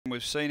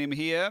We've seen him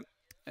here,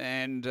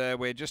 and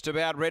we're just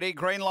about ready.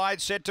 Green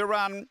light set to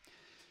run.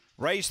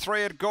 Race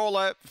 3 at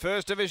Gawler,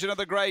 first division of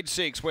the Grade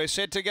 6. We're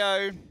set to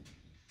go.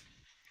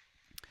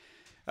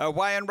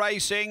 Away and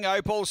racing,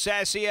 Opal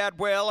Sassy out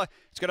well.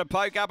 It's going to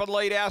poke up and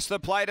lead out the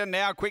plate, and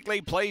now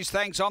quickly, Please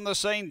Thanks on the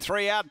scene.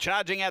 3 out,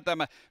 charging at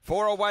them.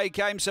 4 away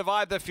came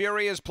Survive the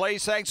Fury as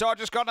Please Thanks. Oh,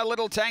 just got a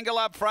little tangle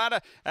up front,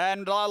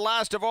 and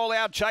last of all,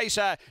 our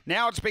Chaser.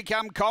 Now it's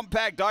become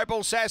compact.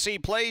 Opal Sassy,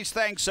 Please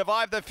Thanks,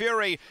 Survive the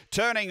Fury.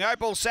 Turning,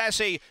 Opal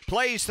Sassy,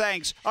 Please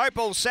Thanks,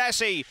 Opal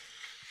Sassy.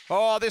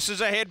 Oh, this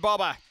is a head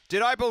bobber.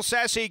 Did Opal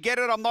Sassy get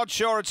it? I'm not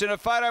sure. It's in a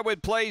photo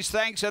with Please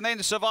Thanks, and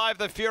then Survive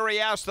the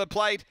Fury oust the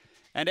plate.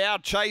 And our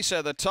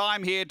Chaser, the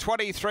time here,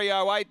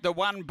 23.08. The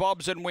one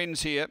bobs and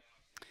wins here.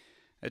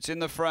 It's in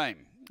the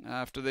frame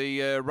after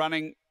the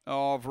running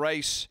of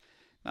race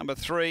number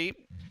 3.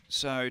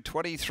 So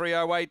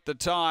 23.08 the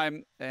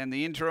time, and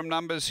the interim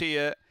numbers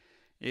here,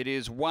 it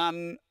is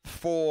 1,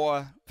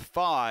 4,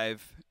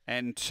 5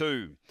 and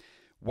 2.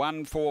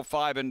 1, 4,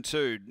 5 and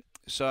 2.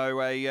 So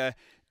a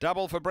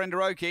double for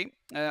Brenda Oakey.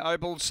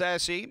 Opal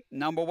Sassy,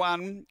 number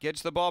 1,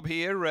 gets the bob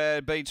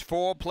here. Beats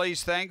 4,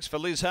 Please Thanks for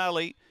Liz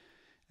Harley.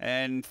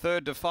 And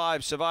 3rd to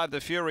 5, Survive the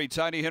Fury,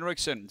 Tony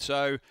Henriksen.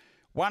 So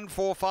 1,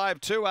 4,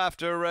 5, 2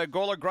 after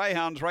Gawler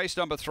Greyhounds, race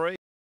number 3.